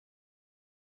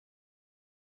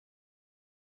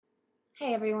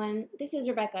Hi everyone, this is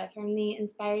Rebecca from the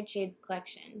Inspired Shades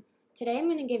collection. Today I'm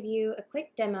going to give you a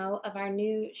quick demo of our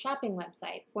new shopping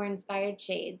website for Inspired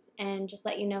Shades and just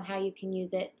let you know how you can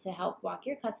use it to help walk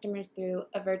your customers through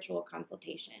a virtual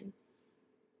consultation.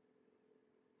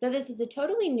 So this is a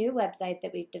totally new website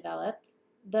that we've developed.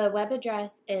 The web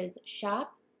address is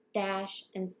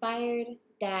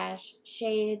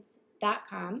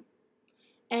shop-inspired-shades.com.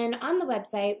 And on the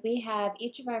website, we have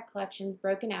each of our collections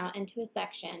broken out into a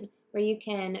section where you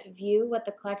can view what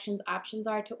the collection's options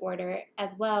are to order,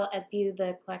 as well as view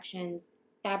the collection's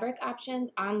fabric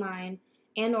options online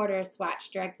and order a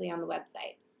swatch directly on the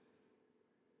website.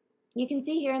 You can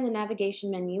see here in the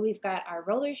navigation menu, we've got our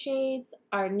roller shades,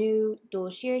 our new dual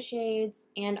sheer shades,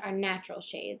 and our natural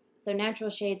shades. So natural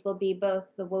shades will be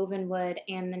both the woven wood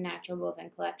and the natural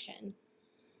woven collection.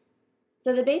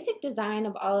 So the basic design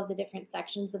of all of the different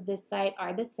sections of this site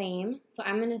are the same. So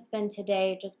I'm going to spend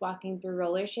today just walking through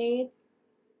roller shades.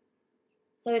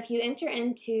 So if you enter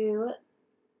into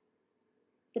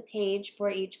the page for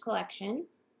each collection,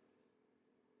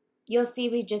 you'll see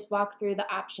we just walk through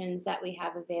the options that we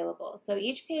have available. So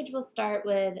each page will start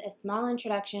with a small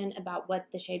introduction about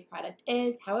what the shade product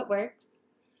is, how it works.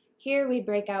 Here we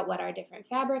break out what our different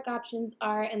fabric options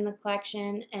are in the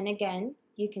collection, and again,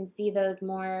 you can see those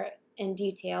more in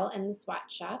detail in the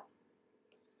swatch shop.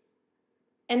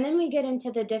 And then we get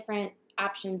into the different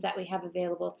options that we have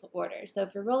available to order. So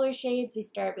for roller shades, we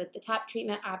start with the top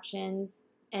treatment options,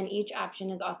 and each option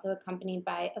is also accompanied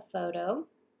by a photo.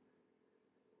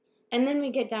 And then we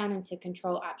get down into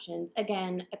control options,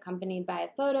 again accompanied by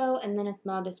a photo and then a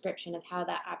small description of how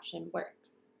that option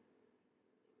works.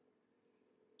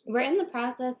 We're in the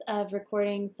process of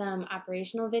recording some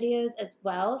operational videos as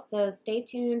well, so stay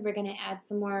tuned. We're going to add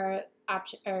some more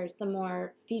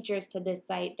features to this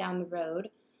site down the road.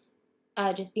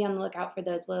 Just be on the lookout for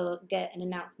those. We'll get an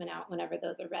announcement out whenever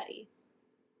those are ready.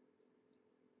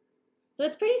 So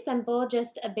it's pretty simple,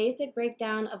 just a basic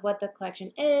breakdown of what the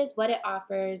collection is, what it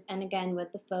offers, and again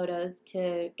with the photos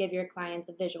to give your clients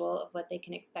a visual of what they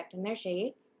can expect in their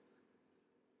shades.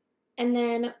 And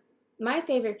then my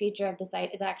favorite feature of the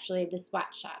site is actually the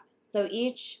swatch shop. So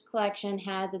each collection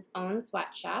has its own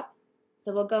swatch shop.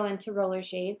 So we'll go into roller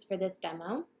shades for this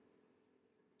demo.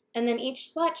 And then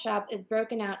each swatch shop is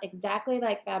broken out exactly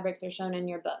like fabrics are shown in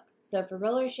your book. So for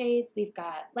roller shades, we've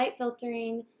got light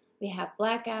filtering, we have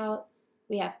blackout,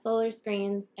 we have solar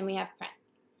screens, and we have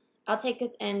prints. I'll take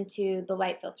us into the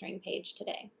light filtering page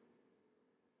today.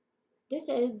 This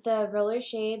is the roller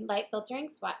shade light filtering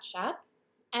swatch shop.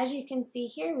 As you can see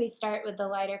here, we start with the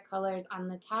lighter colors on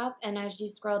the top, and as you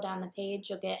scroll down the page,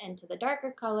 you'll get into the darker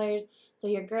colors, so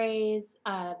your grays,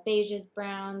 beiges,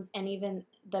 browns, and even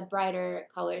the brighter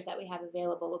colors that we have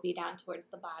available will be down towards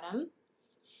the bottom.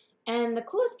 And the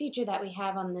coolest feature that we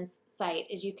have on this site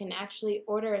is you can actually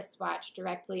order a swatch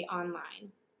directly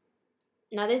online.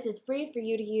 Now this is free for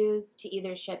you to use to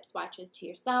either ship swatches to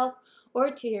yourself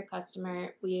or to your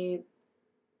customer. We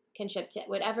can ship to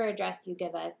whatever address you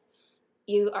give us.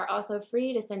 You are also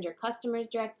free to send your customers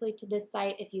directly to this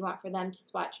site if you want for them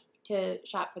to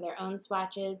shop for their own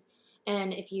swatches.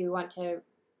 And if you want to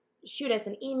shoot us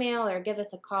an email or give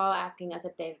us a call asking us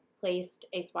if they've placed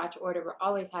a swatch order, we're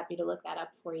always happy to look that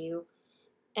up for you.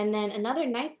 And then another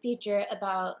nice feature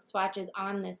about swatches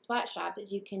on this swatch shop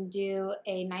is you can do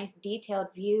a nice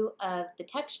detailed view of the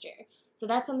texture. So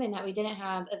that's something that we didn't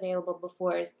have available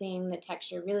before, seeing the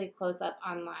texture really close up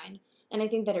online. And I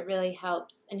think that it really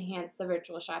helps enhance the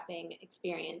virtual shopping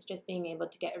experience, just being able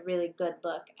to get a really good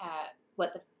look at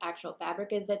what the actual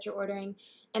fabric is that you're ordering,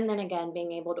 and then again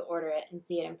being able to order it and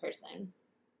see it in person.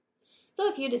 So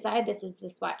if you decide this is the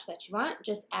swatch that you want,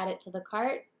 just add it to the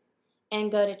cart and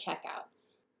go to checkout.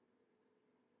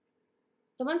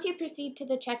 So once you proceed to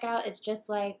the checkout, it's just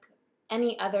like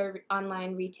any other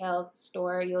online retail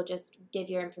store. You'll just give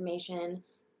your information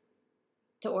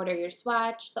to order your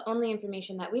swatch. The only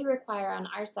information that we require on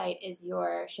our site is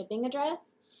your shipping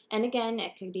address. And again,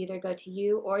 it could either go to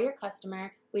you or your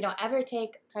customer. We don't ever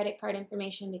take credit card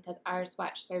information because our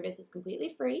swatch service is completely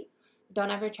free. Don't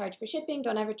ever charge for shipping.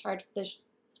 Don't ever charge for the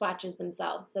swatches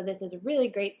themselves. So this is a really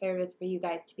great service for you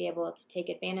guys to be able to take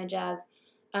advantage of.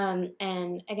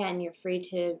 And again, you're free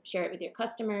to share it with your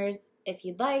customers if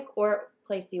you'd like, or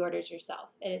place the orders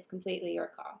yourself. It is completely your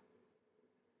call.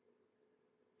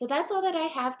 So that's all that I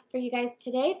have for you guys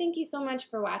today. Thank you so much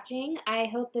for watching. I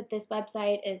hope that this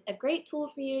website is a great tool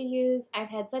for you to use. I've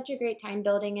had such a great time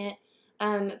building it.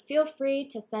 Feel free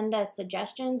to send us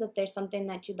suggestions if there's something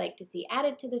that you'd like to see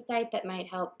added to the site that might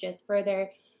help just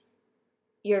further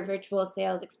your virtual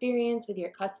sales experience with your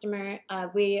customer.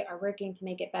 We are working to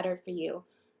make it better for you.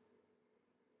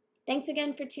 Thanks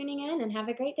again for tuning in and have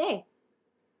a great day.